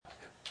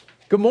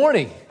Good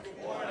morning.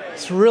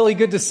 It's really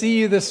good to see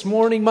you this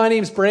morning. My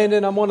name's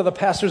Brandon. I'm one of the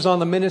pastors on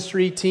the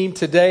ministry team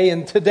today,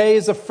 and today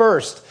is a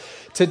first.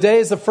 Today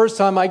is the first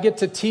time I get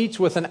to teach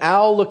with an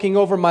owl looking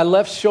over my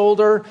left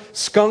shoulder,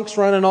 skunks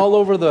running all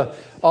over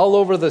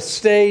the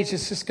stage.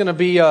 It's just going to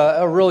be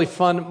a really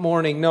fun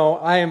morning. No,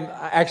 I am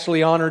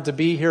actually honored to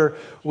be here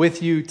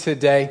with you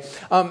today.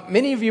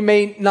 Many of you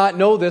may not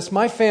know this.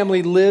 My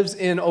family lives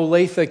in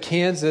Olathe,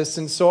 Kansas,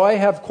 and so I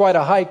have quite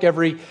a hike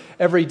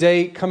every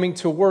day coming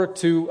to work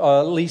to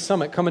Lee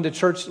Summit, coming to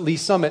church Lee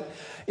Summit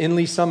in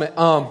Lee Summit.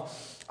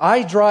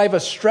 I drive a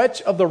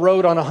stretch of the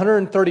road on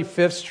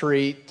 135th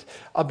Street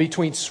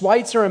between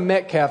Schweitzer and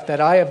Metcalf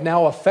that I have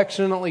now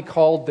affectionately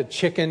called the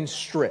Chicken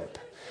Strip.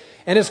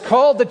 And it's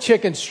called the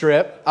Chicken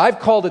Strip. I've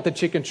called it the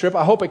Chicken Strip.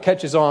 I hope it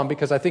catches on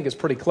because I think it's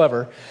pretty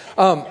clever.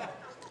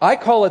 I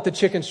call it the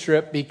Chicken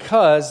Strip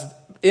because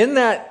in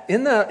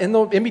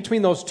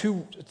between those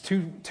two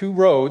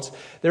roads,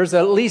 there's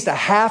at least a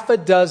half a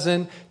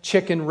dozen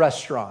chicken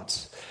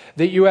restaurants.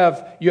 That you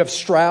have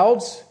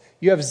Stroud's,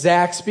 you have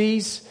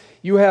Zaxby's,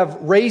 you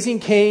have Raising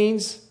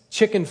Cane's,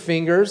 Chicken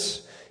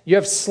Fingers, you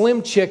have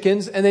Slim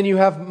Chickens, and then you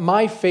have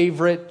my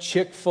favorite,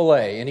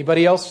 Chick-fil-A.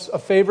 Anybody else a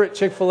favorite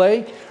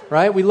Chick-fil-A?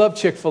 Right? We love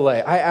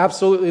Chick-fil-A. I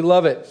absolutely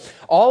love it.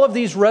 All of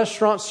these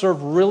restaurants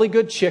serve really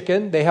good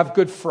chicken. They have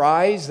good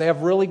fries. They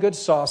have really good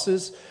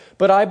sauces.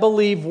 But I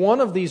believe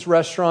one of these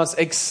restaurants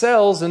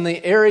excels in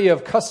the area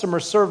of customer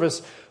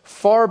service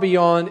far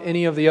beyond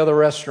any of the other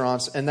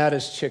restaurants, and that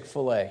is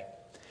Chick-fil-A.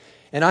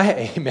 And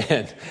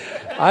amen.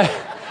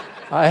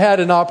 I had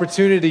an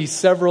opportunity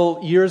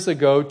several years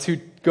ago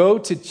to go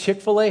to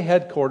Chick-fil-A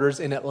headquarters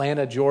in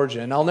Atlanta,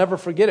 Georgia. And I'll never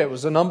forget it. It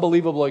was an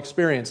unbelievable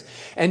experience.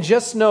 And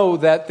just know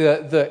that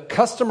the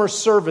customer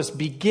service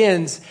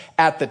begins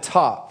at the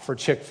top for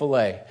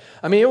Chick-fil-A.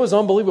 I mean, it was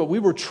unbelievable. We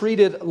were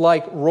treated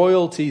like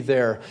royalty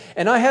there.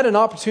 And I had an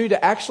opportunity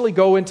to actually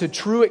go into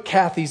Truett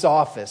Cathy's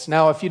office.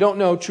 Now, if you don't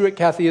know, Truett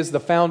Cathy is the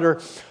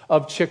founder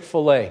of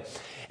Chick-fil-A.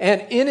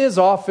 And in his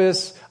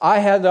office, I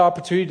had the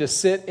opportunity to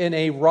sit in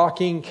a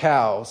rocking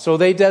cow. So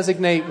they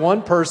designate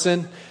one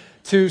person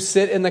to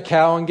sit in the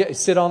cow and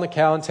sit on the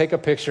cow and take a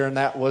picture, and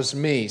that was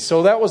me.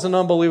 So that was an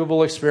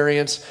unbelievable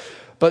experience.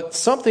 But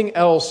something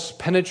else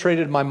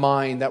penetrated my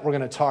mind that we're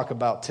going to talk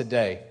about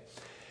today.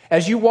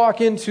 As you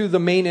walk into the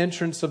main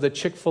entrance of the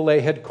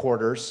Chick-fil-A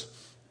headquarters,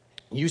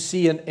 you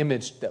see an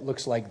image that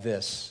looks like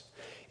this.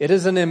 It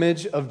is an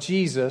image of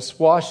Jesus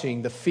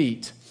washing the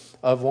feet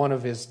of one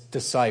of his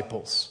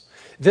disciples.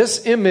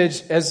 This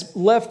image has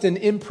left an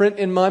imprint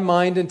in my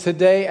mind, and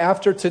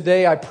after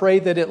today, I pray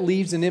that it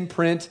leaves an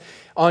imprint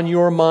on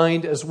your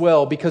mind as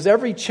well. Because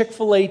every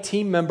Chick-fil-A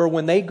team member,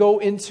 when they go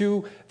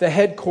into the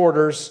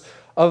headquarters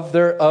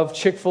of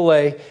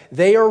Chick-fil-A,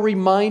 they are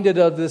reminded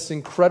of this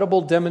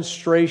incredible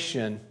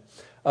demonstration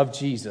of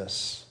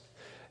Jesus.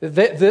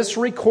 This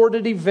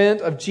recorded event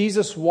of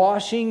Jesus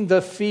washing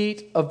the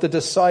feet of the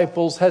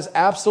disciples has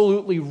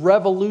absolutely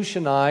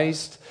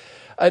revolutionized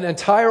an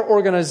entire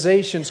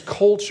organization's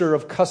culture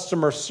of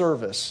customer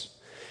service.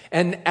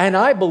 And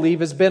I believe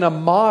has been a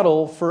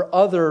model for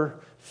other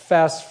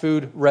fast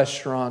food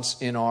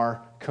restaurants in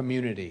our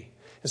community.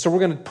 And so we're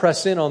going to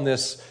press in on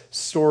this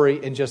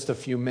story in just a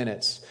few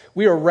minutes.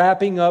 We are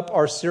wrapping up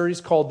our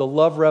series called The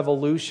Love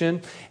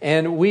Revolution,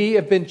 and we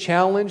have been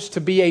challenged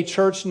to be a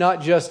church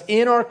not just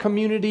in our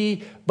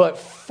community, but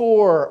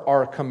for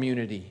our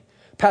community.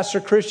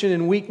 Pastor Christian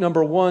in week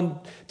number 1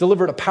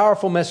 delivered a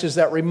powerful message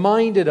that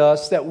reminded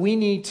us that we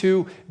need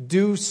to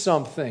do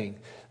something.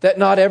 That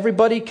not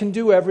everybody can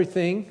do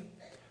everything,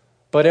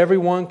 but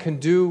everyone can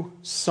do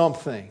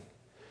something.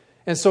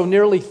 And so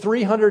nearly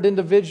 300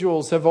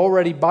 individuals have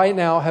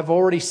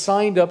already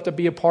signed up to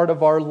be a part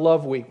of our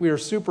Love Week. We are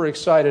super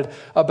excited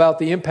about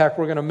the impact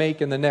we're going to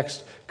make in the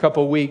next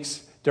couple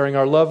weeks during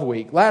our Love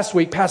Week. Last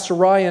week, Pastor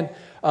Ryan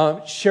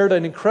shared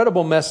an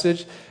incredible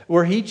message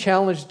where he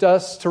challenged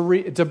us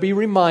to be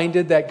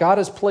reminded that God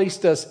has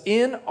placed us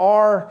in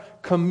our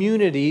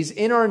communities,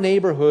 in our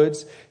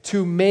neighborhoods,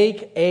 to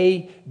make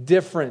a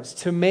difference,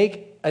 to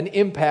make an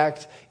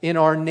impact in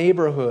our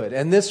neighborhood.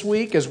 And this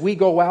week, as we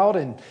go out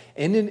and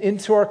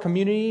into our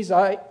communities,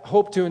 I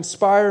hope to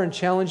inspire and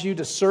challenge you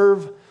to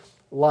serve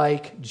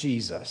like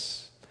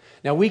Jesus.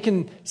 Now, we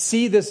can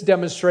see this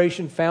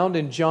demonstration found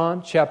in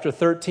John chapter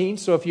 13.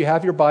 So if you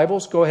have your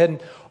Bibles, go ahead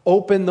and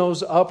open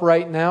those up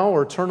right now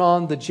or turn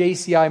on the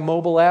JCI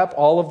mobile app.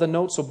 All of the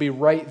notes will be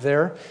right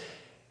there.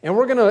 And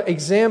we're going to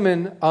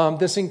examine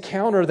this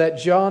encounter that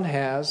John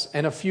has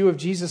and a few of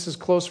Jesus'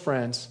 close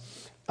friends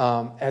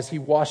as he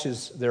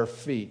washes their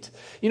feet.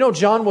 You know,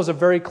 John was a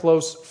very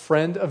close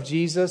friend of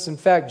Jesus. In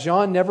fact,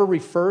 John never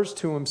refers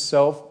to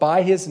himself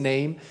by his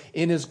name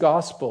in his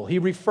gospel. He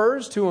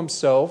refers to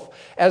himself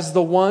as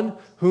the one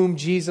whom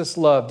Jesus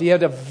loved. He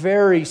had a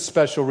very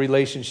special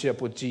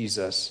relationship with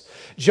Jesus.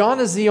 John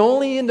is the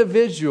only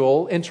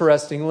individual,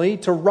 interestingly,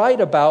 to write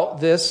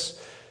about this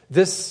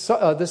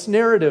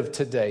narrative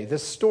today,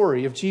 this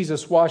story of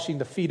Jesus washing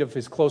the feet of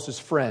his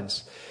closest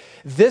friends.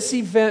 This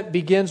event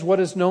begins what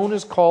is known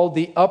as called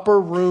the Upper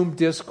Room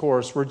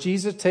Discourse, where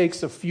Jesus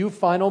takes a few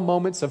final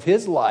moments of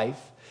his life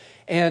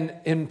and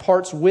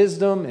imparts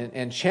wisdom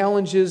and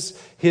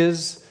challenges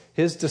his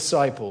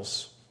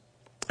disciples.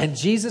 And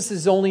Jesus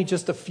is only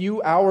just a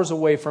few hours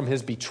away from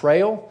his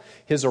betrayal,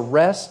 his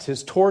arrest,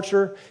 his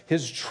torture,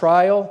 his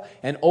trial,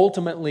 and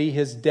ultimately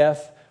his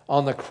death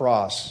on the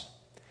cross.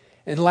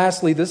 And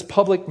lastly, this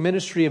public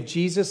ministry of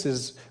Jesus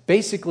is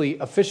basically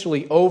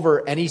officially over,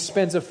 and he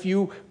spends a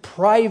few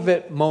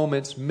private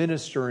moments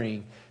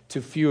ministering to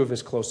a few of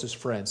his closest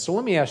friends. So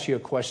let me ask you a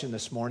question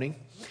this morning.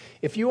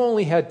 If you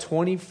only had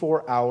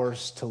 24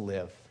 hours to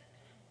live,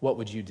 what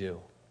would you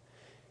do?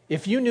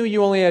 If you knew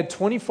you only had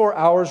 24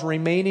 hours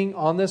remaining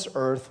on this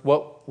earth,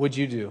 what would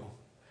you do?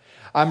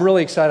 I'm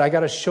really excited. I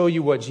got to show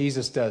you what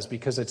Jesus does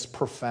because it's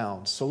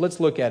profound. So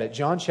let's look at it.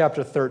 John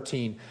chapter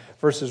 13,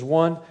 verses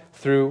 1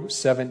 through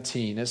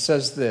 17. It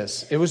says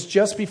this: It was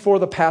just before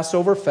the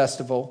Passover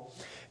festival.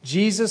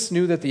 Jesus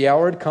knew that the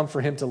hour had come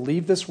for him to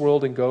leave this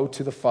world and go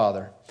to the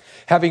Father.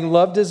 Having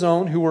loved his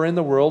own who were in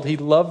the world, he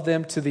loved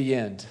them to the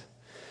end.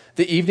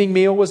 The evening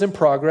meal was in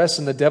progress,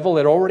 and the devil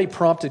had already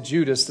prompted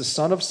Judas, the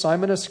son of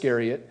Simon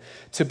Iscariot,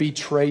 to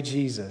betray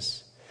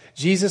Jesus.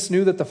 Jesus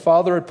knew that the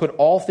Father had put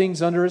all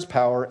things under his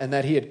power and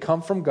that he had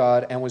come from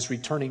God and was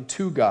returning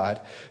to God.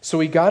 So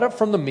he got up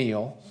from the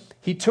meal,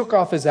 he took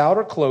off his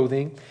outer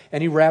clothing,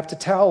 and he wrapped a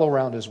towel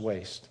around his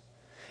waist.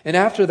 And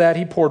after that,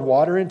 he poured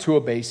water into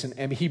a basin,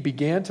 and he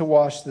began to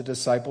wash the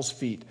disciples'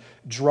 feet,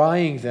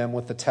 drying them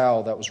with the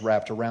towel that was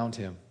wrapped around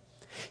him.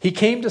 He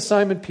came to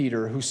Simon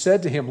Peter, who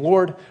said to him,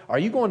 "Lord, are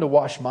you going to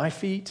wash my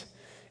feet?"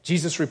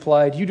 Jesus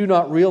replied, "You do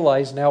not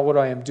realize now what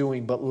I am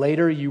doing, but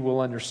later you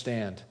will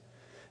understand."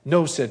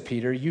 "No," said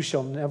Peter, "you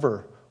shall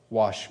never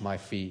wash my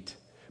feet."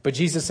 But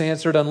Jesus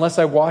answered, "Unless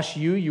I wash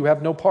you, you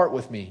have no part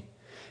with me."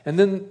 "And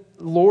then,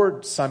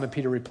 Lord," Simon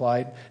Peter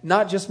replied,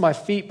 "not just my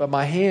feet, but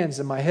my hands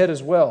and my head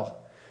as well."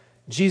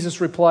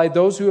 Jesus replied,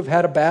 "Those who have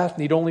had a bath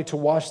need only to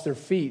wash their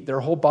feet.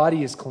 Their whole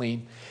body is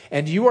clean.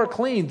 And you are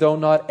clean, though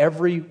not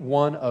every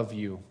one of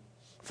you."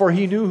 For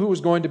he knew who was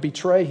going to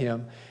betray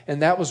him,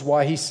 and that was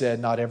why he said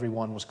not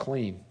everyone was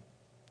clean.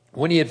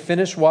 When he had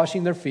finished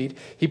washing their feet,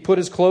 he put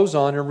his clothes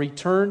on and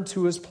returned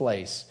to his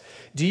place.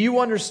 "Do you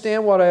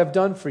understand what I have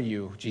done for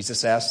you?"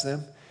 Jesus asked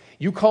them.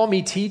 "You call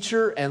me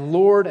teacher and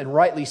Lord, and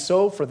rightly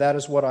so, for that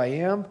is what I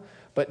am.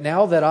 But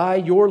now that I,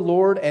 your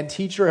Lord and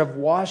teacher, have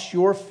washed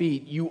your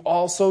feet, you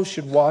also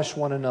should wash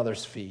one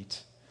another's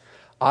feet.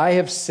 I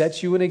have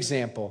set you an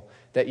example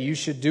that you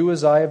should do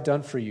as I have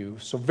done for you.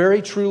 So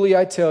very truly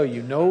I tell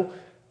you,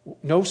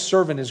 no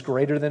servant is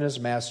greater than his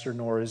master,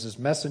 nor is his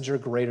messenger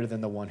greater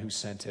than the one who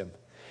sent him.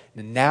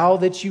 And now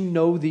that you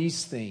know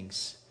these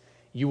things,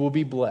 you will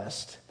be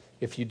blessed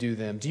if you do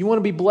them." Do you want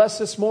to be blessed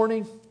this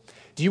morning?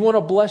 Do you want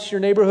to bless your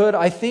neighborhood?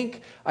 I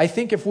think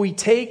if we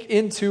take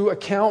into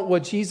account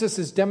what Jesus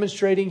is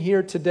demonstrating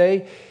here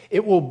today,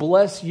 it will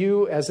bless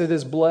you as it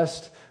has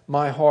blessed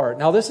my heart.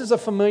 Now, this is a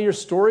familiar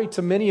story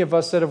to many of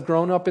us that have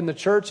grown up in the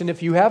church. And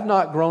if you have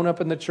not grown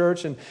up in the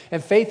church and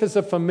faith is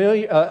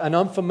an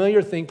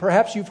unfamiliar thing,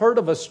 perhaps you've heard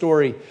of a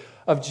story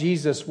of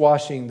Jesus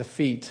washing the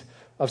feet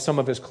of some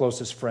of his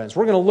closest friends.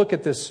 We're going to look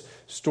at this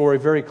story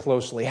very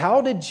closely.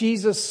 How did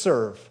Jesus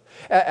serve?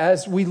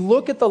 As we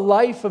look at the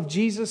life of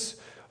Jesus,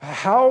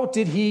 how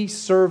did he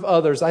serve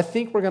others? I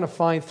think we're going to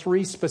find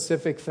three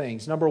specific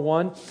things. Number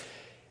one,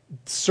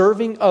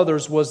 serving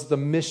others was the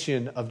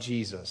mission of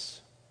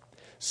Jesus.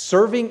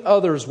 Serving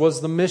others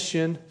was the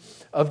mission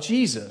of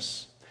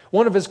Jesus.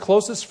 One of his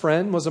closest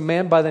friends was a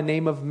man by the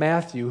name of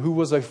Matthew, who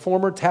was a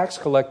former tax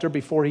collector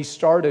before he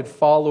started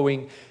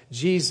following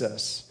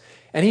Jesus.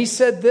 And he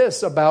said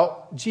this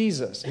about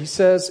Jesus. He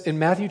says in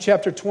Matthew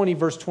chapter 20,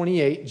 verse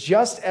 28,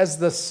 "Just as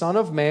the Son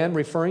of Man,"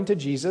 referring to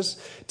Jesus,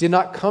 "did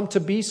not come to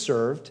be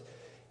served,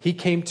 he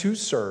came to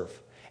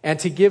serve and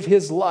to give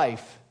his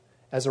life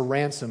as a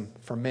ransom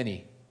for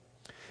many."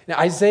 Now,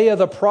 Isaiah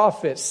the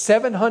prophet,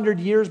 700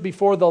 years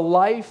before the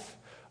life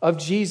of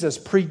Jesus,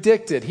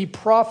 he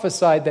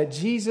prophesied that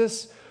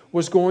Jesus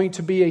was going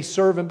to be a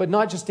servant, but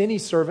not just any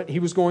servant. He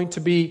was going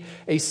to be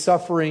a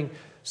suffering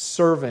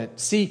servant.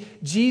 See,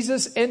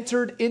 Jesus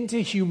entered into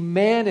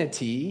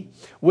humanity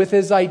with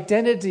his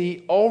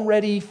identity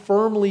already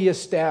firmly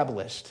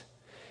established.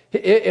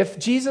 If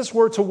Jesus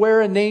were to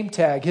wear a name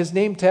tag, his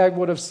name tag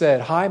would have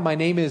said, "Hi, my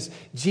name is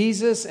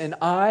Jesus and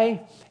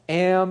I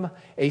am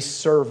a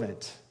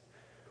servant."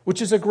 Which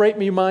is a great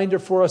reminder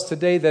for us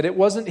today that it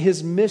wasn't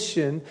his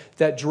mission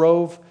that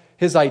drove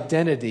his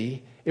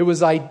identity. It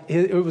was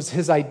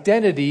his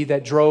identity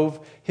that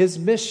drove his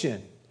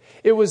mission.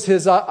 It was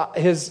his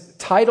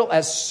title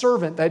as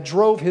servant that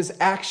drove his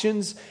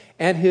actions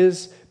and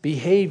his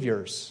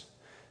behaviors.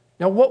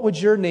 Now, what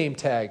would your name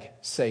tag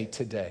say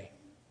today?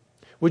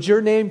 Would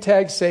your name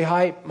tag say,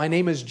 "Hi, my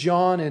name is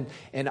John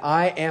and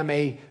I am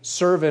a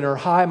servant," or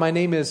 "Hi, my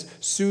name is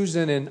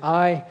Susan and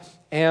I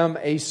am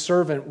a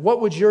servant"?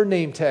 What would your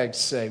name tag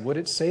say? Would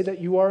it say that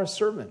you are a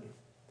servant?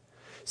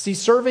 See,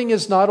 serving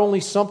is not only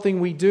something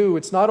we do,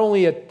 it's not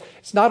only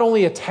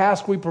a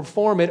task we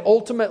perform, it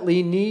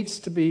ultimately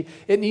needs to be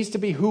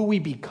who we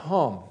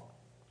become.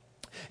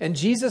 And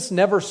Jesus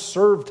never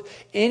served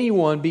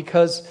anyone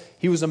because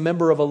he was a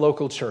member of a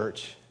local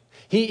church.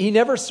 He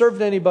never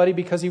served anybody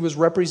because he was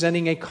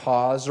representing a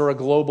cause or a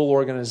global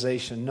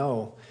organization.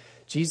 No,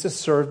 Jesus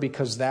served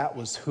because that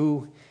was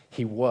who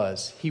he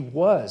was. He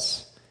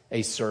was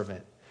a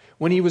servant.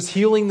 When he was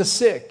healing the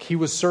sick, he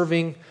was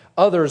serving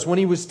others. When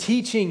he was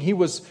teaching, he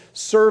was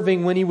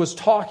serving. When he was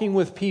talking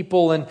with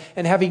people and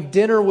having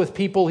dinner with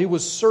people, he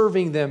was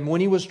serving them.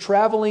 When he was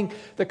traveling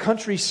the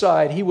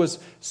countryside, he was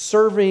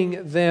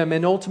serving them.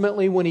 And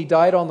ultimately, when he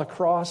died on the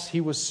cross,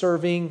 he was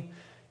serving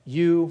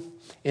you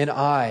and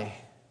I.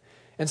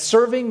 And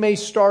serving may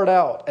start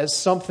out as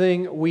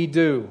something we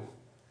do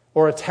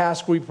or a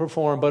task we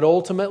perform, but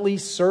ultimately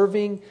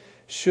serving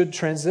should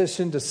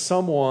transition to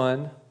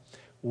someone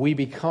we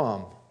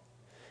become.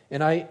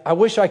 And I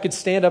wish I could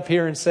stand up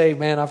here and say,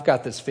 man, I've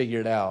got this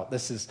figured out.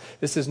 This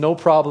is no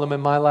problem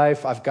in my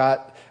life. I've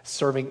got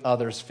serving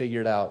others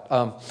figured out.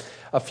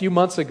 A few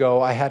months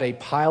ago, I had a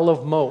pile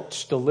of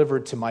mulch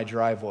delivered to my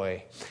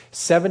driveway.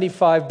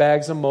 75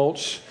 bags of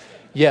mulch.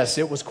 Yes,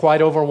 it was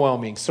quite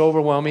overwhelming. So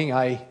overwhelming,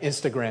 I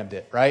Instagrammed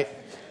it, right?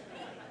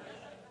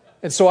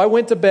 And so I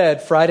went to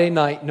bed Friday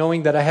night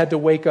knowing that I had to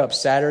wake up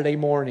Saturday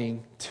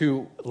morning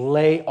to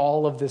lay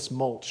all of this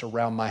mulch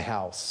around my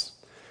house.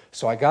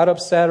 So I got up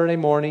Saturday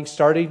morning,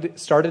 started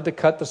to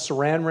cut the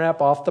saran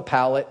wrap off the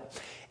pallet,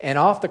 and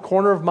off the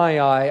corner of my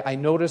eye, I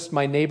noticed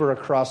my neighbor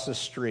across the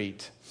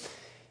street.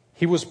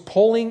 He was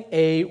pulling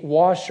a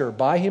washer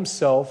by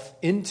himself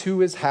into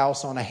his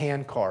house on a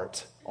hand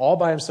cart, all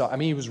by himself. I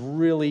mean, he was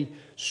really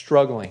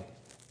struggling.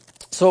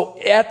 So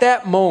at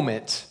that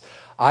moment,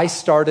 I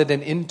started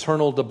an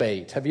internal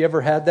debate. Have you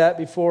ever had that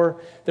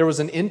before? There was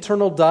an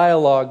internal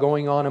dialogue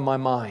going on in my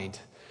mind.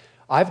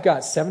 I've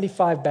got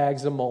 75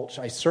 bags of mulch.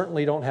 I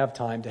certainly don't have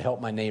time to help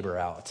my neighbor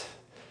out.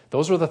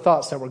 Those were the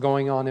thoughts that were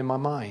going on in my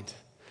mind.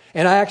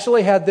 And I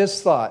actually had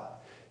this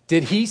thought.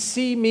 Did he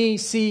see me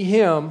see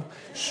him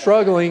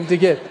struggling to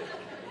get...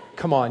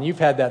 Come on, you've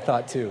had that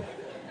thought too.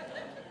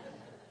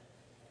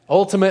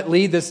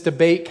 Ultimately, this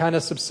debate kind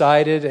of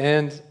subsided,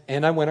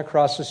 and I went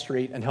across the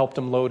street and helped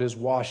him load his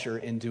washer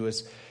into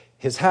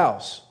his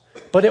house.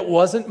 But it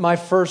wasn't my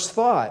first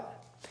thought.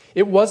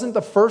 It wasn't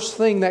the first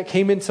thing that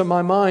came into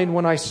my mind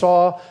when I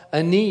saw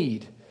a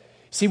need.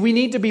 See, we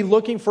need to be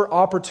looking for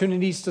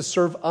opportunities to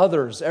serve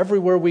others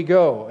everywhere we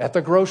go, at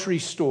the grocery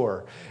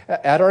store,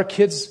 at our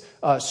kids'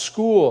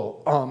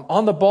 school,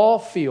 on the ball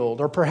field,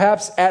 or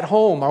perhaps at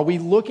home. Are we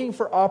looking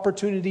for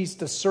opportunities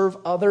to serve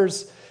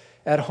others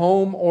at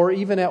home or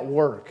even at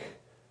work?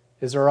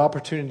 Is there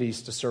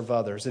opportunities to serve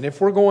others? And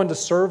if we're going to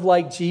serve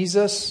like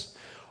Jesus,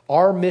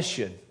 our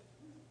mission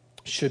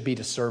should be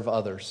to serve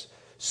others.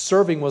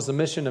 Serving was the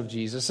mission of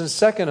Jesus. And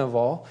second of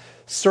all,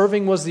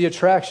 serving was the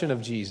attraction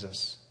of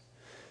Jesus.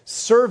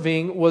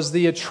 Serving was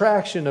the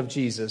attraction of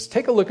Jesus.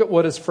 Take a look at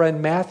what his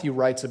friend Matthew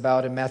writes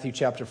about in Matthew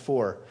chapter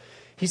 4.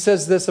 He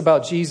says this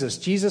about Jesus.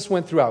 Jesus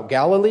went throughout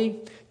Galilee,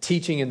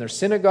 teaching in their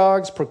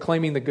synagogues,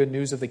 proclaiming the good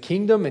news of the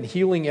kingdom, and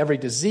healing every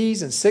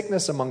disease and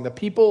sickness among the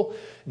people.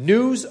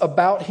 News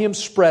about him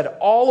spread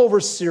all over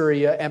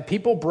Syria, and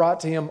people brought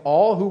to him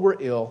all who were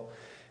ill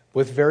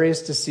with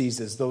various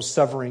diseases, those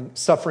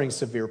suffering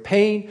severe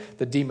pain,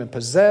 the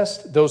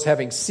demon-possessed, those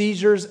having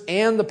seizures,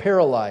 and the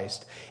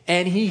paralyzed.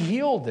 And he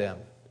healed them.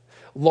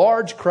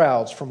 Large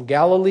crowds from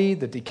Galilee,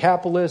 the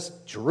Decapolis,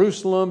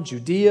 Jerusalem,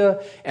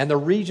 Judea, and the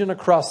region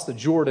across the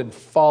Jordan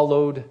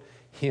followed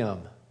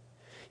him.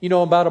 You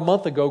know, about a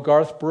month ago,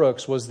 Garth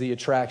Brooks was the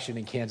attraction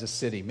in Kansas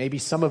City. Maybe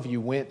some of you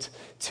went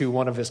to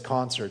one of his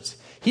concerts.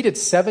 He did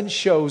 7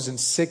 shows in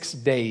 6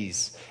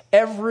 days.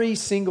 Every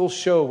single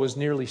show was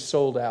nearly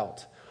sold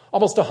out.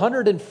 Almost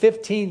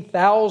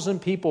 115,000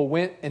 people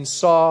went and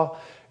saw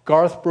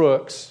Garth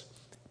Brooks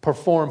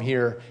perform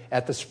here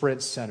at the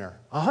Sprint Center.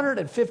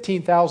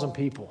 115,000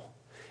 people.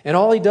 And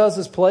all he does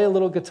is play a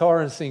little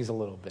guitar and sings a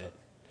little bit.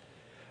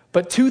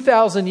 But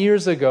 2,000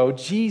 years ago,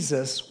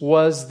 Jesus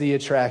was the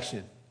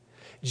attraction.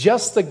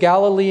 Just the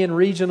Galilean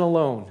region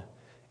alone,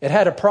 it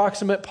had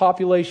approximate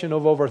population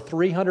of over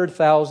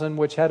 300,000,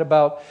 which had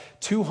about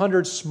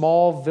 200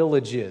 small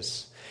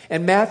villages.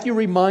 And Matthew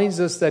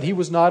reminds us that he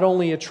was not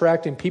only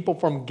attracting people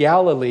from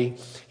Galilee,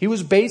 he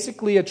was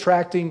basically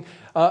attracting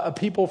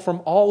people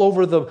from all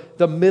over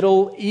the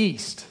Middle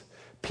East.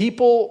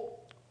 People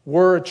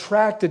were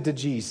attracted to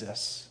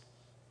Jesus.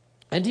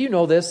 And do you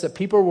know this, that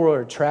people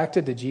were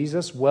attracted to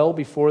Jesus well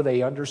before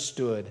they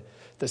understood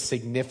the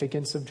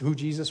significance of who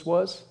Jesus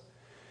was?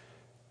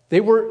 They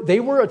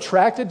were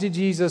attracted to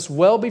Jesus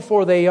well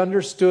before they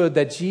understood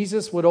that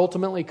Jesus would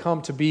ultimately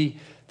come to be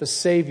the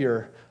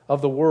Savior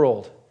of the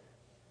world.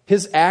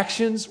 His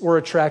actions were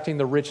attracting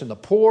the rich and the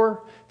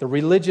poor, the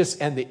religious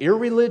and the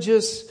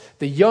irreligious,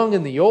 the young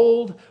and the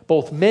old,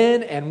 both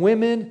men and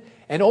women.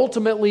 And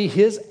ultimately,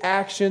 his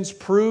actions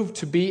proved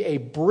to be a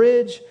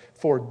bridge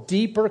for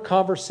deeper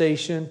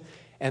conversation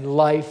and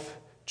life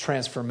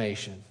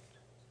transformation.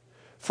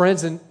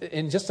 Friends,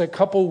 in just a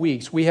couple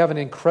weeks, we have an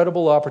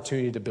incredible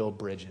opportunity to build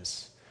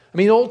bridges. I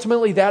mean,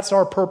 ultimately, that's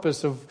our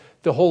purpose of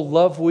the whole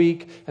Love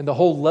Week and the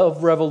whole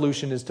Love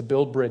Revolution is to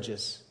build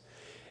bridges.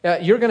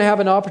 You're going to have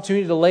an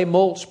opportunity to lay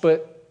mulch,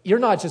 but you're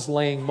not just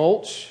laying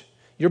mulch.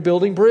 You're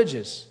building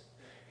bridges.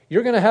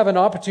 You're going to have an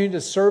opportunity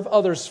to serve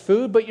others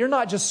food, but you're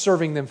not just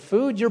serving them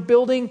food. You're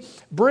building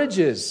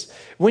bridges.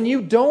 When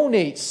you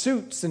donate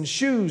suits and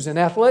shoes and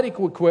athletic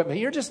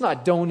equipment, you're just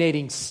not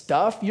donating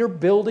stuff. You're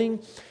building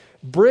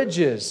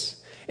bridges.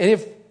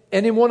 And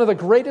in one of the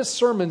greatest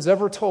sermons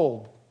ever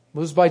told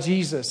was by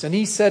Jesus, and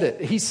he said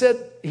it.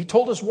 He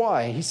told us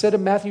why. He said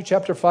in Matthew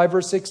chapter 5,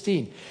 verse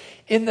 16,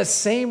 "In the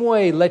same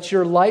way, let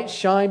your light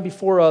shine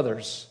before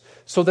others,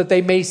 so that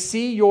they may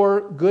see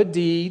your good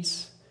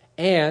deeds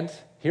and,"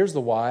 here's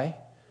the why,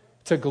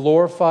 "to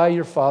glorify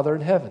your Father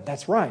in heaven."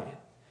 That's right.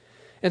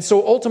 And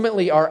so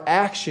ultimately, our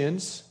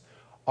actions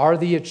are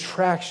the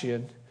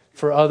attraction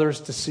for others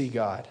to see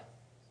God.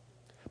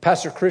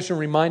 Pastor Christian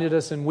reminded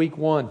us in week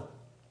 1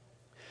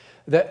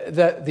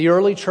 that the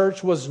early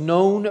church was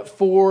known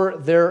for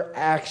their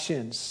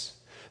actions.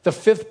 The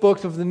 5th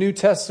book of the New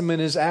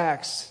Testament is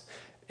Acts.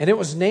 And it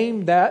was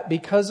named that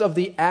because of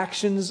the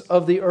actions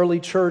of the early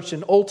church.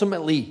 And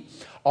ultimately,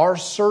 our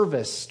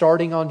service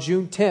starting on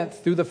June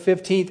 10th through the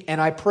 15th,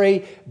 and I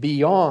pray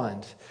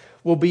beyond,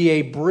 will be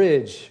a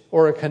bridge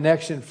or a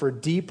connection for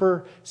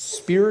deeper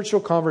spiritual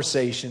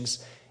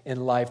conversations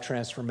and life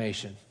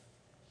transformation.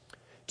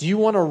 Do you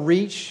want to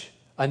reach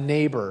a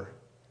neighbor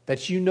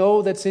that you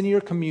know that's in your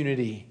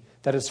community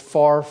that is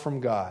far from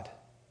God?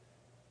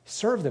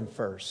 Serve them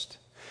first.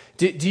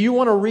 Do you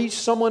want to reach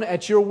someone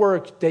at your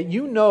work that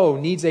you know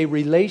needs a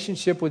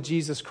relationship with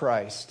Jesus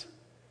Christ?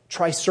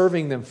 Try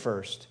serving them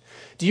first.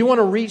 Do you want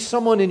to reach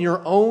someone in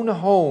your own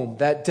home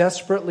that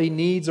desperately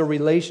needs a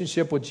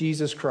relationship with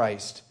Jesus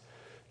Christ?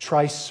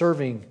 Try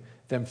serving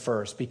them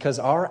first, because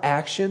our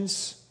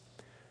actions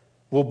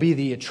will be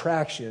the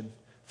attraction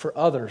for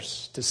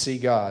others to see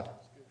God.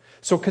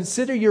 So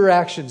consider your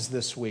actions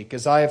this week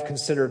as I have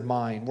considered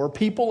mine. Were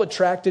people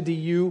attracted to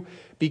you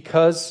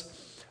because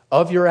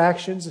of your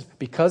actions,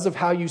 because of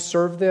how you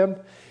serve them?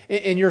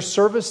 In your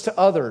service to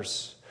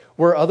others,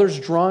 were others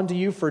drawn to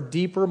you for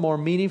deeper, more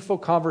meaningful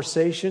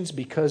conversations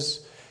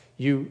because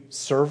you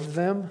served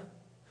them?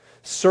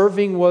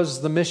 Serving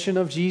was the mission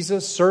of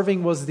Jesus.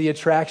 Serving was the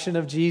attraction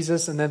of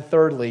Jesus. And then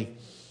thirdly,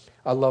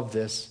 I love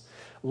this,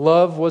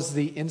 love was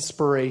the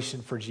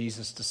inspiration for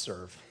Jesus to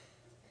serve.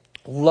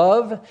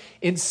 Love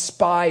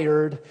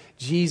inspired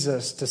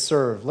Jesus to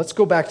serve. Let's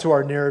go back to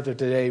our narrative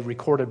today,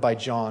 recorded by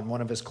John, one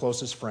of his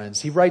closest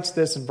friends. He writes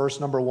this in verse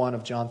number 1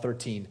 of John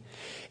 13.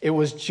 "It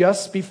was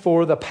just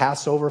before the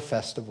Passover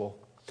festival.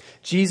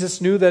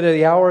 Jesus knew that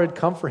the hour had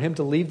come for him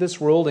to leave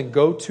this world and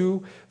go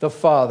to the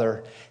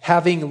Father.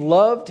 Having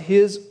loved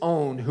his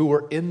own who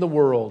were in the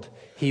world,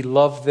 he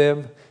loved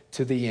them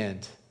to the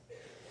end."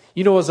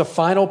 You know, as a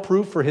final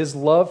proof for his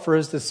love for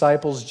his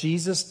disciples,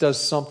 Jesus does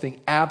something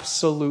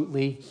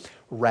absolutely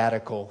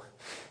radical.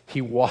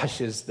 He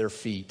washes their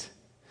feet.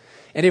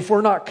 And if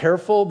we're not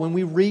careful, when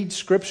we read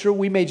Scripture,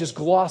 we may just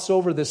gloss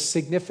over the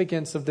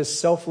significance of this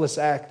selfless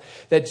act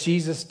that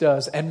Jesus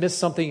does and miss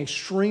something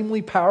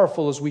extremely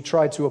powerful as we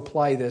try to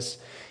apply this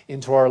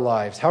into our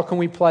lives. How can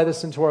we apply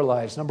this into our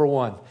lives? Number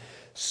 1,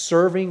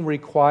 serving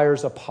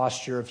requires a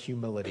posture of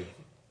humility.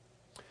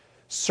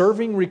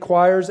 Serving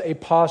requires a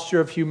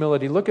posture of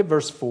humility. Look at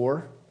verse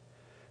 4.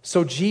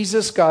 "So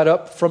Jesus got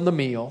up from the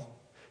meal,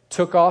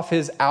 took off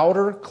his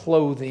outer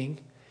clothing,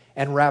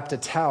 and wrapped a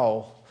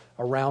towel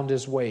around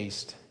his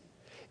waist."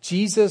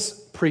 Jesus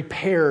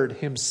prepared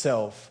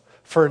himself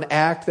for an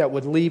act that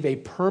would leave a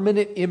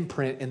permanent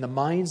imprint in the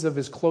minds of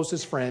his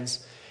closest friends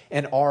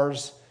and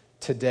ours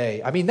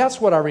today. I mean,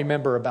 that's what I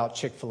remember about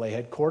Chick-fil-A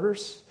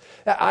headquarters.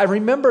 I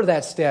remember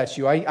that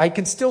statue. I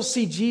can still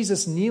see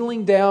Jesus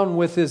kneeling down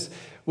with his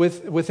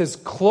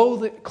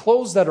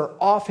clothes that are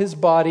off his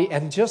body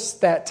and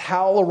just that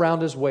towel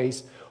around his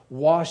waist,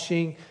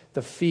 washing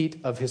the feet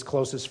of his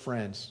closest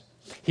friends.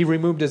 He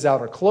removed his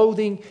outer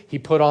clothing. He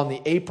put on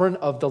the apron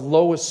of the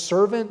lowest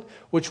servant,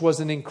 which was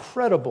an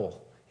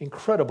incredible,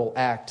 incredible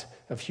act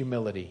of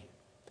humility.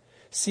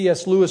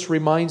 C.S. Lewis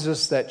reminds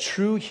us that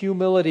true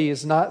humility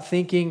is not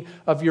thinking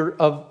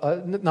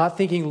not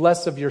thinking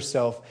less of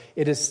yourself.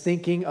 It is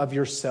thinking of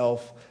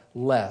yourself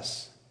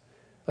less.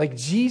 Like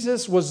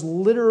Jesus was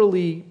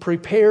literally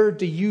prepared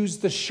to use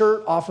the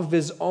shirt off of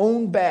his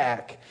own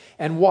back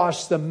and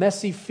wash the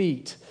messy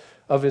feet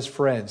of his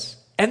friends,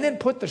 and then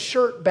put the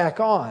shirt back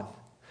on.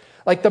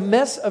 Like the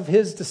mess of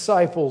his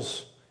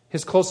disciples,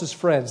 his closest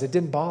friends, it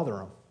didn't bother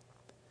him.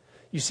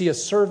 You see, a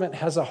servant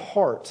has a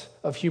heart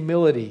of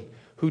humility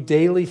who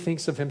daily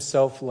thinks of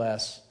himself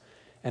less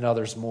and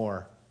others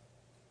more.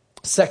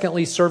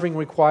 Secondly, serving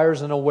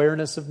requires an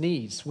awareness of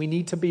needs. We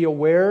need to be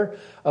aware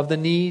of the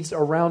needs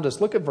around us.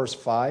 Look at verse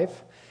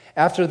 5.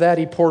 "After that,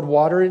 he poured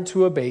water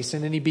into a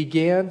basin, and he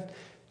began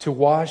to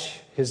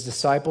wash his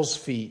disciples'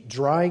 feet,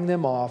 drying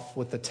them off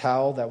with the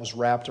towel that was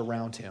wrapped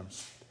around him."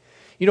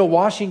 You know,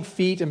 washing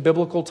feet in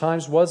biblical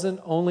times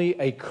wasn't only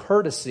a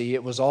courtesy,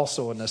 it was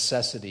also a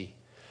necessity.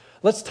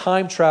 Let's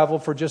time travel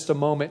for just a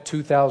moment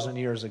 2,000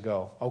 years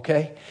ago,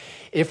 okay?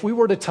 If we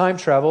were to time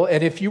travel,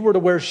 and if you were to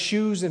wear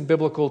shoes in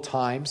biblical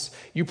times,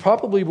 you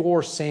probably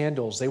wore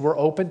sandals. They were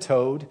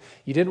open-toed.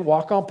 You didn't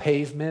walk on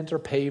pavement or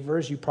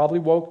pavers. You probably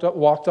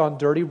walked on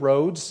dirty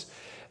roads,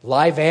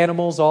 live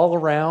animals all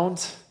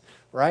around,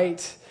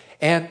 right?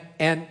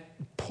 And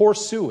poor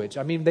sewage.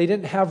 I mean, they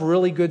didn't have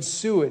really good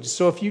sewage.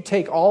 So if you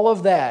take all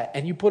of that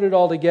and you put it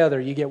all together,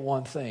 you get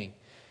one thing.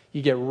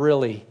 You get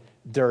really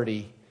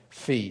dirty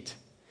feet.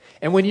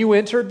 And when you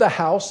entered the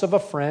house of a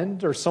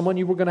friend or someone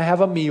you were going to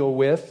have a meal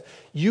with,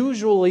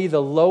 usually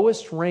the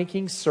lowest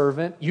ranking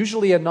servant,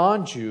 usually a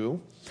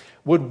non-Jew,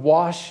 would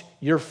wash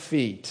your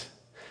feet.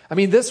 I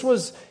mean, this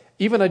was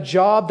even a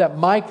job that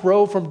Mike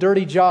Rowe from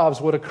Dirty Jobs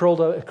would have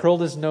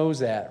curled his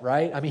nose at,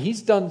 right? I mean,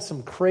 he's done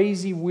some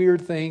crazy, weird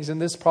things, and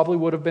this probably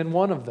would have been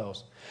one of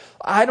those.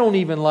 I don't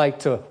even like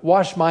to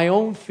wash my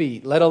own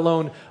feet, let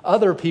alone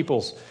other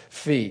people's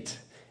feet.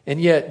 And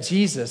yet,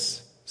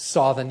 Jesus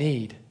saw the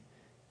need.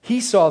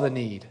 He saw the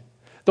need.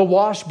 The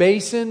wash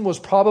basin was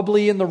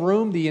probably in the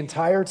room the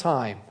entire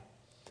time.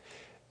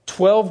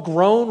 12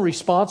 grown,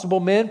 responsible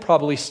men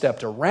probably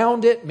stepped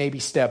around it, maybe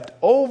stepped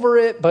over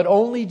it, but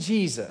only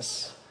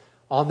Jesus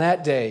on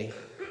that day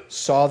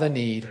saw the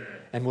need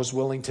and was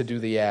willing to do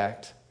the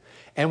act.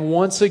 And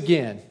once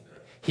again,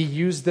 he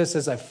used this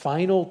as a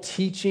final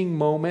teaching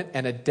moment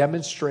and a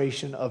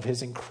demonstration of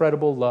his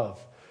incredible love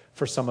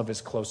for some of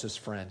his closest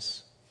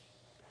friends.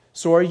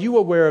 So are you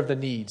aware of the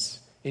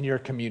needs in your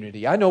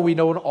community? I know we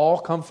don't all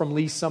come from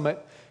Lee Summit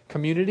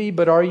community,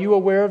 but are you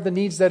aware of the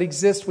needs that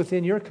exist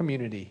within your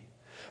community?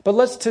 But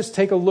let's just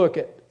take a look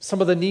at some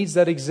of the needs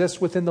that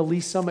exist within the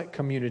Lee Summit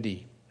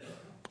community.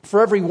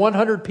 For every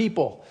 100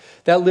 people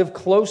that live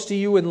close to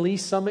you in Lee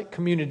Summit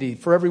community,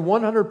 for every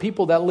 100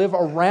 people that live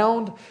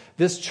around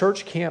this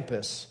church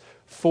campus,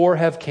 4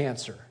 have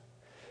cancer.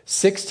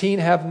 16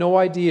 have no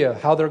idea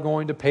how they're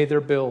going to pay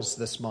their bills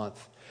this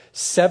month.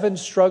 7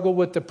 struggle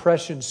with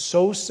depression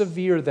so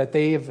severe that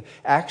they have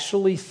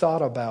actually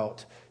thought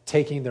about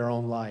taking their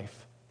own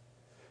life.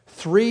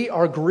 3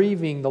 are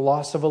grieving the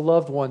loss of a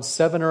loved one.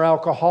 7 are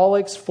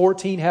alcoholics.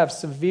 14 have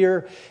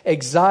severe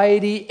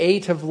anxiety.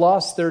 8 have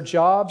lost their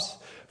jobs.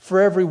 For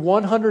every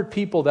 100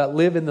 people that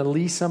live in the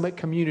Lee Summit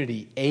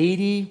community,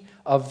 80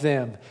 of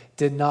them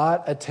did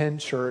not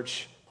attend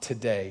church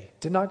today,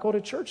 did not go to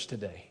church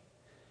today.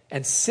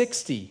 And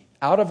 60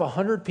 out of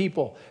 100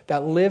 people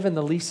that live in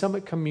the Lee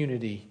Summit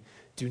community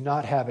do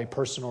not have a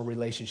personal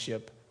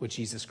relationship with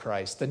Jesus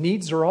Christ. The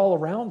needs are all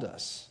around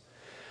us.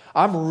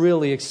 I'm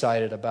really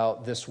excited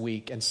about this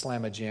week in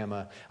Slamma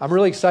Jamma. I'm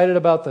really excited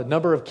about the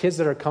number of kids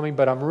that are coming,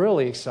 but I'm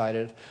really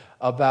excited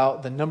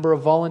about the number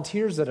of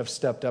volunteers that have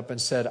stepped up and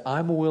said,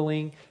 I'm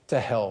willing to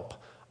help.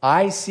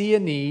 I see a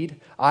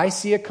need. I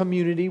see a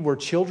community where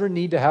children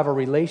need to have a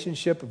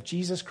relationship with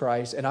Jesus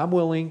Christ, and I'm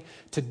willing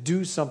to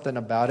do something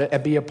about it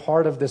and be a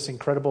part of this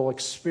incredible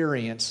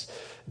experience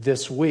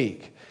this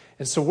week.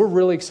 And so we're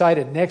really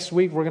excited. Next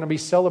week, we're going to be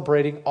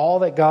celebrating all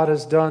that God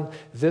has done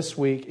this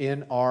week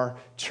in our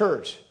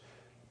church.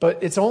 But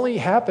it's only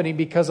happening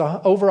because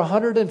over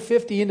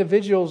 150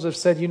 individuals have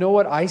said, you know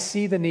what, I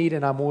see the need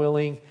and I'm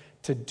willing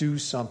to do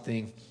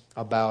something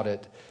about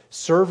it.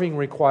 Serving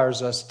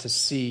requires us to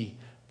see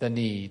the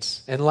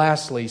needs. And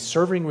lastly,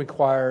 serving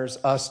requires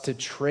us to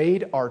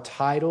trade our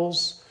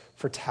titles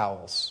for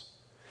towels.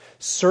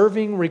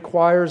 Serving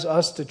requires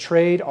us to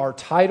trade our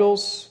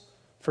titles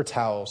for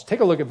towels. Take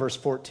a look at verse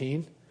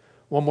 14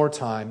 one more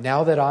time.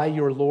 Now that I,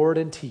 your Lord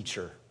and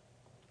teacher,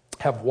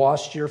 have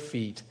washed your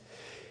feet,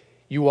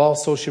 you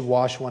also should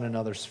wash one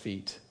another's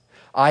feet.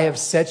 I have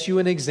set you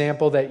an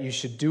example that you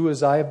should do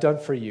as I have done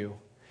for you.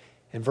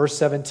 In verse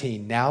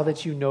 17, now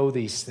that you know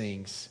these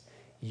things,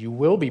 you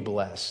will be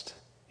blessed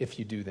if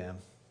you do them.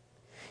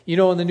 You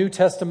know, in the New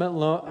Testament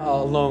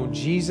alone,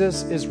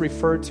 Jesus is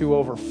referred to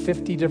over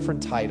 50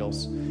 different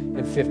titles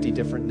and 50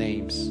 different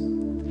names.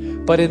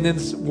 But in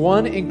this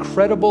one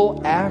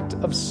incredible act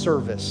of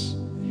service,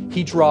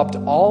 he dropped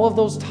all of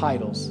those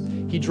titles,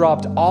 he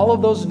dropped all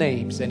of those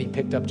names, and he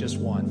picked up just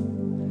one,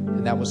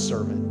 and that was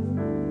servant.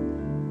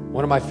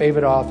 One of my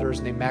favorite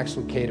authors named Max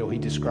Lucado, he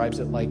describes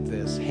it like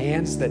this: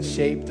 hands that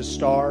shape the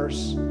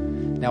stars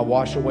now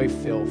wash away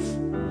filth.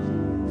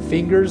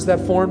 Fingers that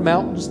form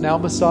mountains now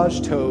massage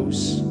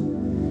toes.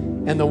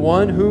 And the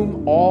one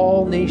whom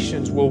all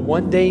nations will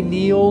one day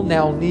kneel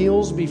now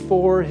kneels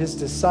before his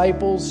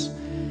disciples,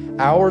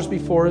 hours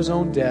before his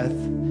own death.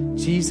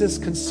 Jesus'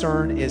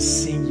 concern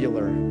is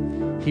singular.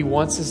 He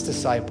wants his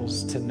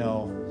disciples to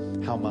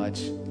know how much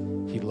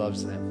he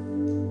loves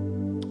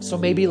them. So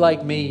maybe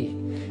like me,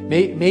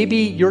 maybe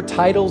your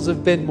titles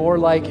have been more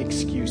like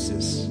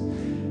excuses.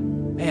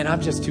 Man,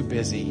 I'm just too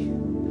busy.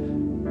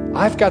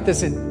 I've got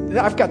this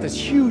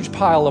huge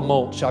pile of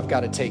mulch I've got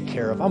to take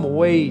care of. I'm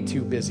way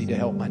too busy to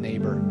help my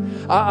neighbor.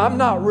 I'm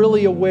not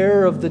really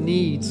aware of the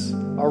needs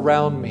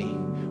around me.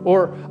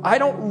 Or I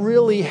don't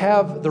really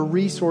have the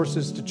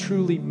resources to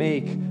truly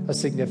make a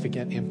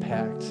significant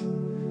impact.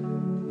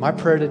 My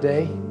prayer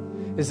today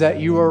is that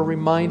you are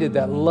reminded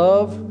that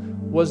love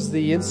was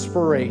the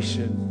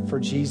inspiration for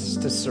Jesus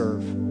to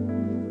serve.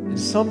 And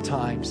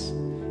sometimes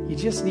you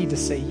just need to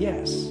say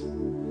yes.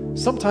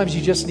 Sometimes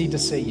you just need to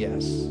say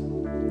yes.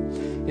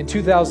 In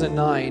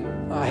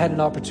 2009, I had an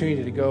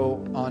opportunity to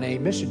go on a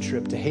mission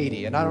trip to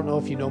Haiti. And I don't know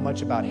if you know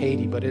much about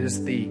Haiti, but it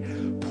is the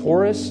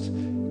poorest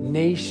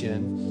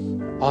nation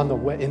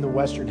in the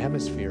Western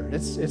Hemisphere.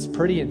 It's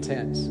pretty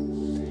intense.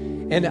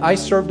 And I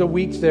served a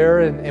week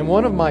there, and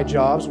one of my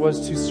jobs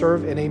was to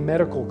serve in a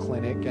medical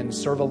clinic and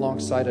serve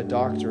alongside a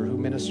doctor who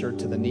ministered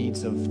to the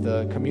needs of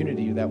the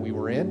community that we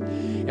were in.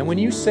 And when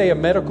you say a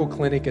medical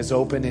clinic is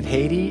open in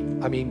Haiti,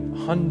 I mean,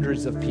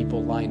 hundreds of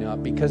people line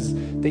up because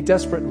they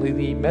desperately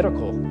need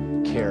medical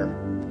care.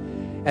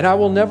 And I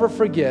will never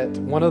forget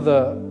one of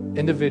the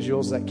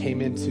individuals that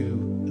came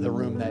into the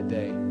room that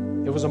day.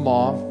 It was a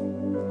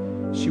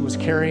mom. She was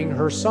carrying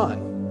her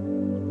son.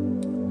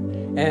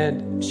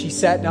 And she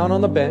sat down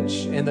on the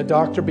bench, and the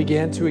doctor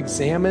began to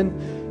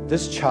examine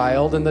this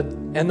child. And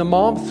the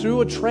mom,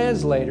 through a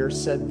translator,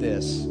 said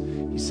this.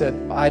 He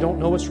said, I don't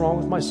know what's wrong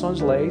with my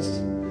son's legs,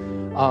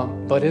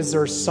 but is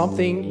there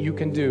something you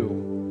can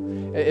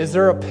do? Is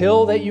there a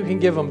pill that you can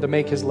give him to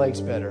make his legs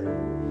better?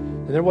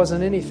 And there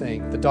wasn't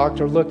anything. The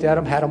doctor looked at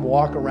him, had him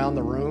walk around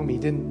the room. He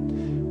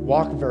didn't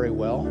walk very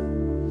well.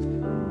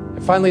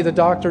 And finally, the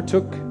doctor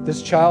took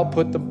this child,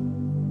 put the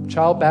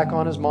child back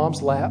on his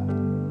mom's lap,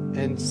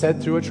 and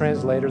said through a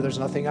translator, there's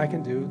nothing I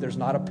can do. There's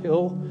not a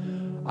pill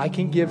I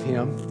can give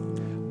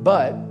him.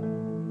 But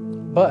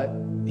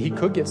he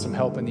could get some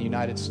help in the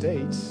United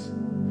States.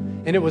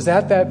 And it was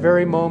at that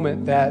very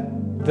moment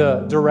that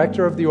the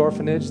director of the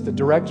orphanage, the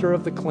director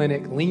of the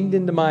clinic, leaned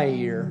into my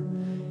ear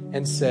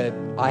and said,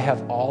 I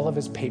have all of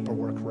his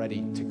paperwork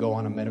ready to go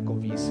on a medical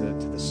visa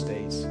to the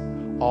States.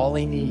 All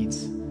he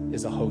needs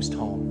is a host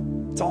home.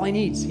 That's all he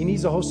needs. He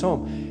needs a host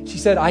home. She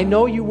said, I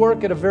know you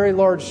work at a very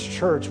large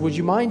church. Would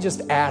you mind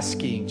just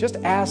asking? Just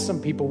ask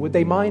some people, would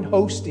they mind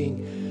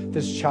hosting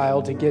this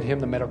child to get him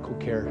the medical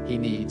care he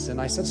needs? And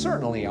I said,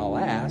 certainly I'll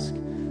ask.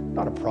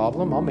 Not a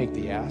problem. I'll make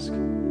the ask.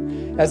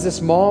 As this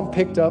mom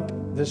picked up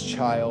this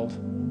child,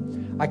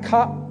 I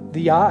caught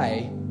the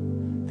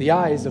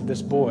eyes of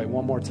this boy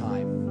one more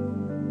time.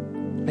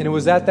 And it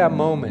was at that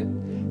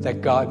moment that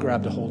God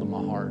grabbed a hold of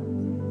my heart.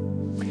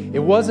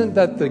 It wasn't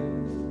that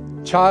the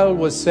child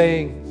was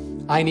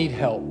saying, I need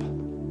help.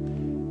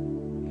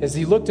 As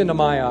he looked into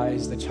my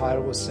eyes, the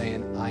child was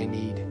saying, I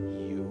need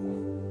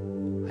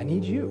you. I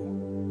need you.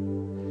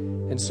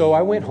 And so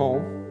I went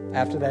home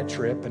after that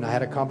trip, and I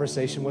had a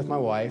conversation with my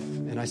wife,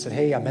 and I said,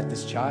 hey, I met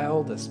this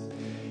child.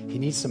 He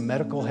needs some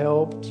medical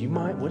help. Do you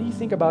mind? What do you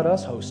think about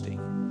us hosting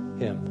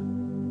him?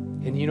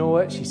 And you know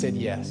what? She said,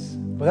 yes.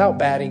 Without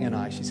batting an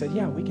eye, she said,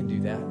 yeah, we can do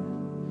that.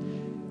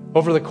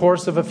 Over the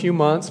course of a few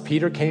months,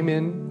 Peter came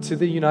into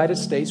the United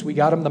States. We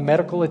got him the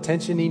medical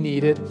attention he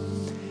needed.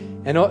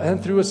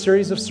 And through a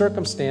series of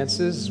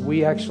circumstances,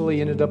 we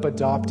actually ended up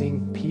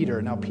adopting Peter.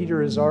 Now,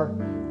 Peter is our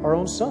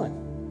own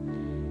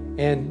son.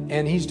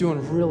 And he's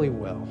doing really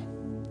well.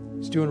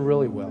 He's doing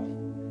really well.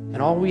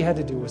 And all we had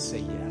to do was say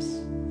yes.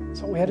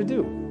 That's all we had to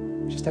do.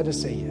 We just had to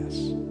say yes.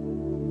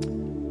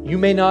 You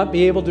may not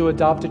be able to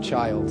adopt a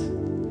child,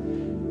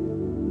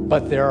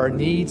 but there are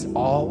needs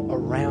all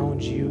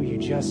around you. You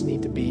just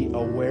need to be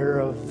aware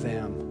of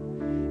them.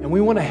 And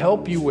we want to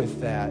help you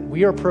with that.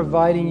 We are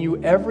providing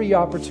you every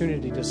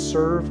opportunity to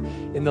serve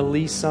in the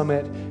Lee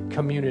Summit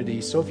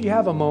community. So if you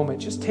have a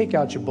moment, just take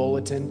out your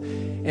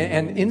bulletin.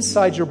 And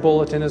inside your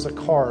bulletin is a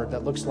card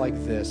that looks like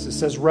this. It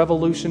says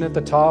Revolution at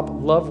the top,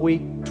 Love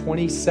Week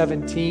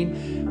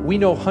 2017. We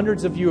know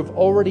hundreds of you have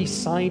already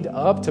signed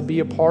up to be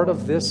a part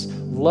of this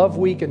Love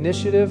Week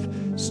initiative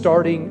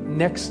starting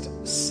next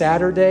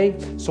Saturday.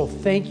 So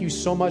thank you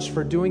so much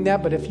for doing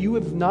that. But if you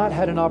have not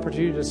had an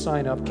opportunity to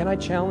sign up, can I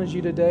challenge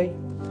you today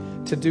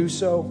to do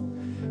so?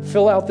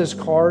 Fill out this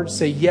card.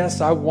 Say,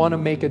 yes, I want to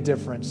make a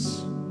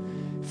difference.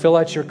 Fill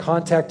out your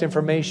contact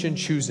information.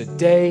 Choose a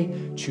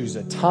day. Choose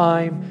a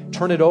time.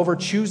 Turn it over.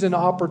 Choose an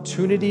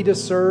opportunity to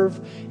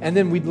serve. And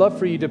then we'd love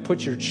for you to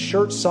put your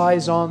shirt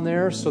size on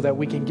there so that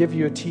we can give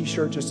you a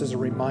t-shirt just as a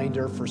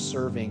reminder for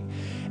serving.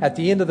 At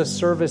the end of the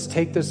service,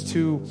 take this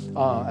to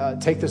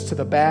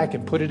the back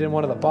and put it in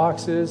one of the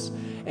boxes.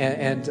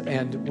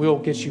 And we'll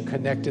get you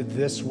connected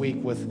this week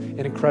with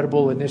an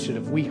incredible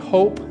initiative. We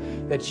hope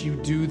that you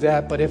do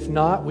that, but if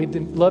not, we'd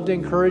love to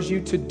encourage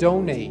you to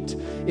donate.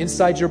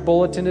 Inside your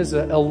bulletin is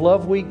a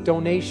Love Week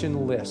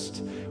donation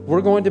list.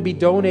 We're going to be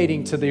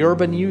donating to the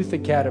Urban Youth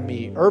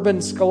Academy,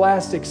 Urban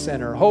Scholastic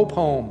Center, Hope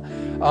Home,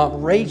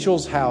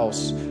 Rachel's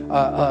House,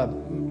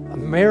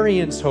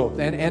 Marion's Hope,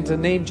 and to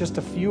name just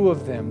a few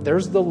of them.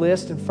 There's the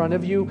list in front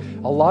of you.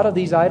 A lot of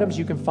these items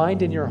you can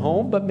find in your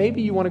home, but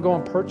maybe you want to go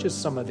and purchase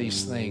some of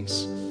these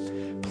things.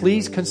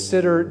 Please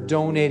consider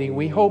donating.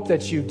 We hope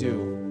that you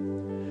do.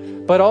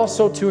 But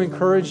also to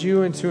encourage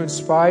you and to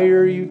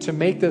inspire you to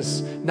make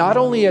this not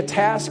only a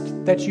task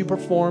that you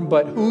perform,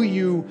 but who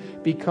you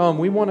become.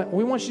 We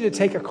want you to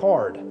take a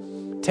card.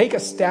 Take a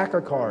stack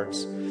of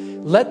cards.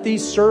 let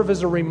these serve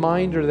as a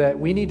reminder that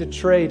we need to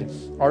trade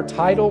our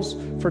titles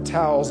for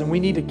towels, and we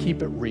need to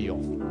keep it real.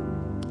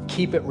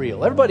 Keep it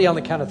real. Everybody on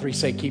the count of three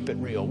say, keep it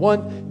real.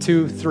 1,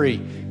 2,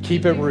 3.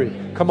 Keep it real.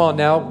 Come on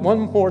now. One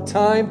more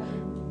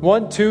time.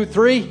 1, 2,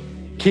 3.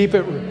 Keep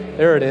it real.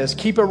 There it is.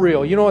 Keep it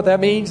real. You know what that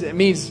means? It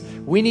means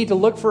we need to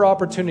look for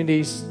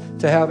opportunities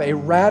to have a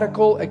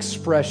radical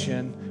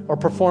expression or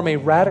perform a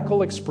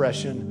radical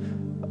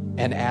expression,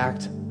 an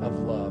act of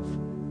love.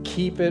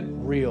 Keep it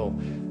real.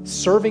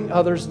 Serving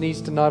others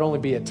needs to not only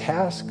be a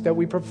task that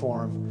we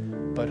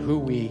perform, but who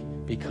we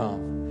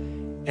become.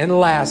 And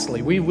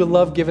lastly, we will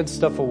love giving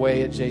stuff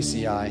away at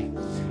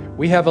JCI.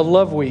 We have a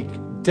Love Week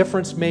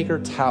Difference Maker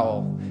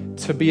towel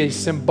to be a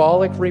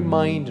symbolic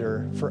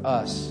reminder for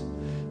us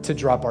to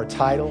drop our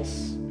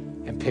titles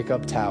and pick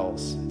up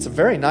towels. It's a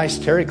very nice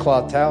terry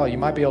cloth towel. You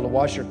might be able to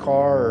wash your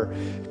car or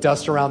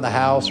dust around the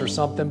house or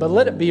something, but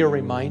let it be a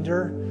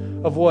reminder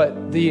of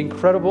what the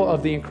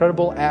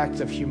incredible act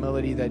of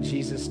humility that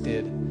Jesus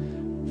did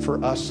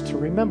for us to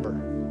remember.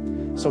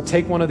 So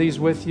take one of these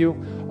with you.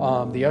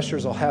 The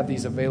ushers will have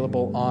these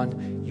available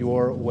on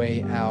your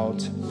way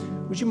out.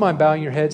 Would you mind bowing your heads?